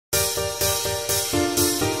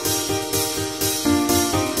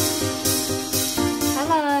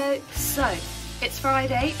It's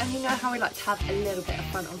Friday, and you know how we like to have a little bit of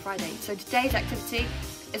fun on Friday. So today's activity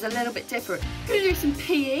is a little bit different. We're going to do some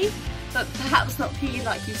PE, but perhaps not PE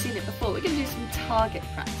like you've seen it before. We're going to do some target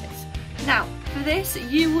practice. Now, for this,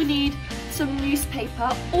 you will need some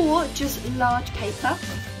newspaper or just large paper.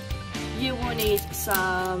 You will need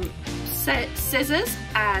some scissors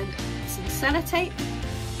and some sellotape,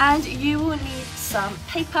 and you will need some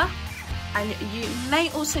paper, and you may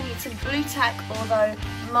also need some glue tack, although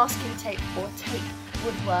masking tape or tape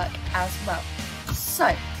would work as well.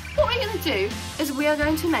 So what we're going to do is we are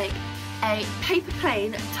going to make a paper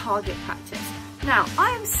plane target practice. Now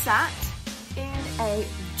I am sat in a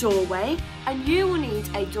doorway, and you will need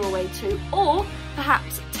a doorway too, or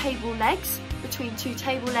perhaps table legs, between two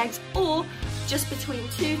table legs, or just between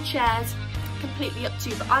two chairs, completely up to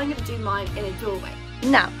you, but I'm going to do mine in a doorway.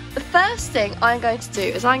 Now, the first thing I'm going to do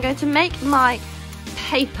is I'm going to make my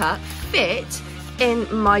paper fit in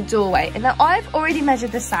my doorway. And now I've already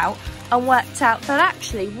measured this out and worked out that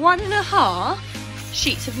actually 1.5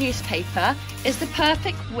 sheets of newspaper is the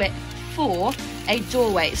perfect width for a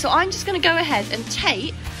doorway. So I'm just going to go ahead and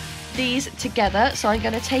tape these together. So I'm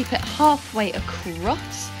going to tape it halfway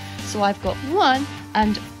across. So I've got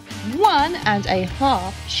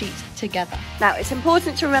 1.5 sheets together. Now it's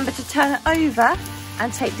important to remember to turn it over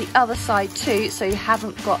and tape the other side too, so you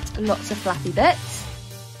haven't got lots of flappy bits.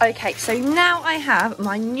 Okay, so now I have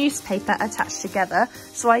my newspaper attached together,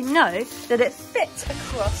 so I know that it fits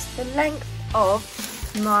across the length of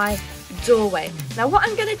my doorway. Now what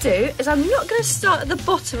I'm going to do is I'm not going to start at the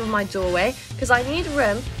bottom of my doorway, because I need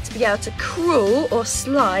room to be able to crawl or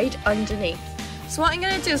slide underneath. So what I'm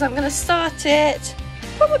going to do is I'm going to start it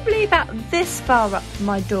probably about this far up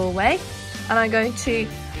my doorway, and I'm going to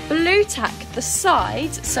glue tack the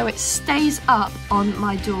sides so it stays up on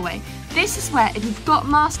my doorway. This is where, if you've got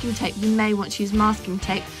masking tape, you may want to use masking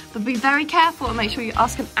tape, but be very careful and make sure you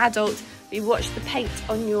ask an adult. You watch the paint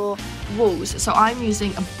on your walls. So I'm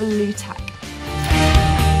using a glue tack.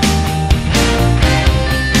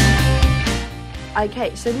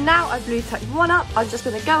 Okay, so now I've glue tacked one up, I'm just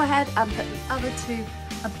going to go ahead and put the other two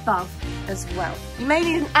above as well. You may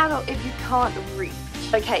need an adult if you can't reach.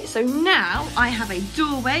 Okay, so now I have a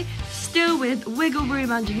doorway, still with wiggle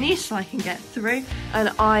room underneath so I can get through, and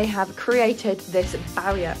I have created this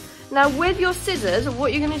barrier. Now with your scissors,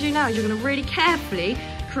 what you're going to do now is you're going to really carefully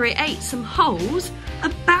create some holes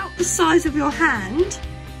about the size of your hand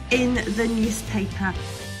in the newspaper.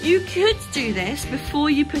 You could do this before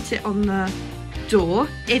you put it on the door,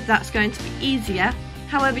 if that's going to be easier.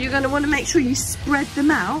 However, you're going to want to make sure you spread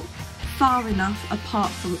them out far enough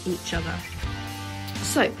apart from each other.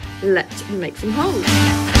 So let's make some holes.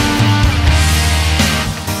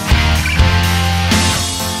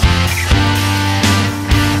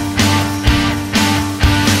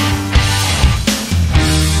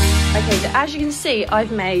 Okay, so as you can see,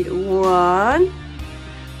 I've made 1,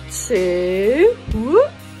 2,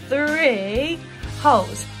 3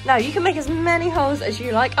 holes. Now you can make as many holes as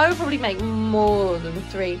you like. I would probably make more than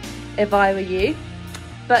 3 if I were you,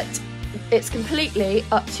 but it's completely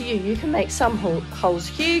up to you. You can make some holes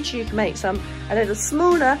huge, you can make some a little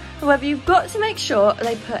smaller. However, you've got to make sure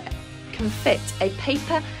they can fit a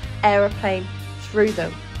paper aeroplane through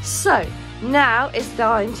them. So now it's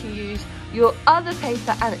time to use your other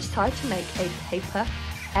paper, and it's time to make a paper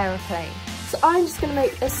aeroplane. So I'm just going to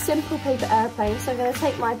make a simple paper aeroplane. So I'm going to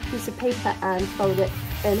take my piece of paper and fold it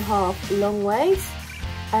in half long ways,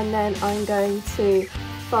 and then I'm going to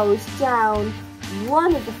fold down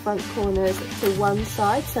one of the front corners to one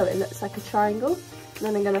side so it looks like a triangle. And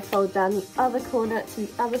then I'm going to fold down the other corner to the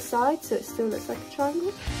other side so it still looks like a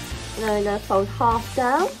triangle. And then I'm going to fold half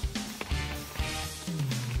down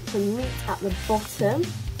to meet at the bottom.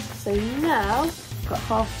 So now I've got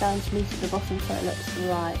half down to meet at the bottom so it looks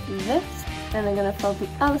like this. Then I'm going to fold the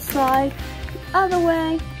other side the other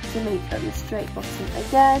way to meet at the straight bottom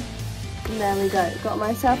again. And there we go. Got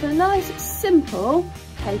myself a nice simple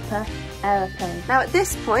paper aeroplane. Now at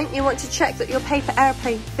this point you want to check that your paper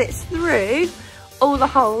aeroplane fits through all the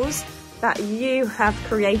holes that you have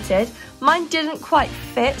created. Mine didn't quite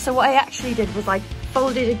fit, so what I actually did was I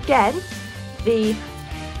folded again the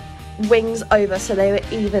wings over so they were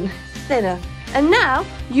even thinner. And now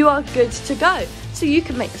you are good to go. So you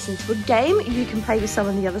can make this into a game, you can play with some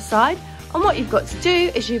on the other side, and what you've got to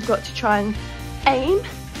do is you've got to try and aim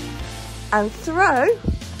and throw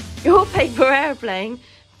your paper aeroplane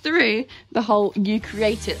through the hole you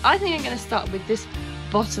created. I think I'm going to start with this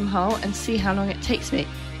bottom hole and see how long it takes me.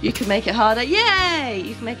 You can make it harder, yay!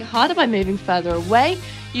 You can make it harder by moving further away.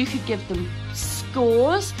 You could give them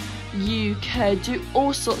scores. You could do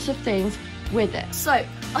all sorts of things with it. So I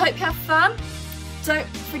hope you have fun. Don't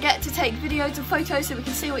forget to take videos and photos so we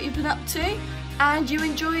can see what you've been up to, and you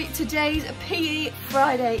enjoy today's PE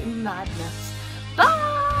Friday madness. Bye!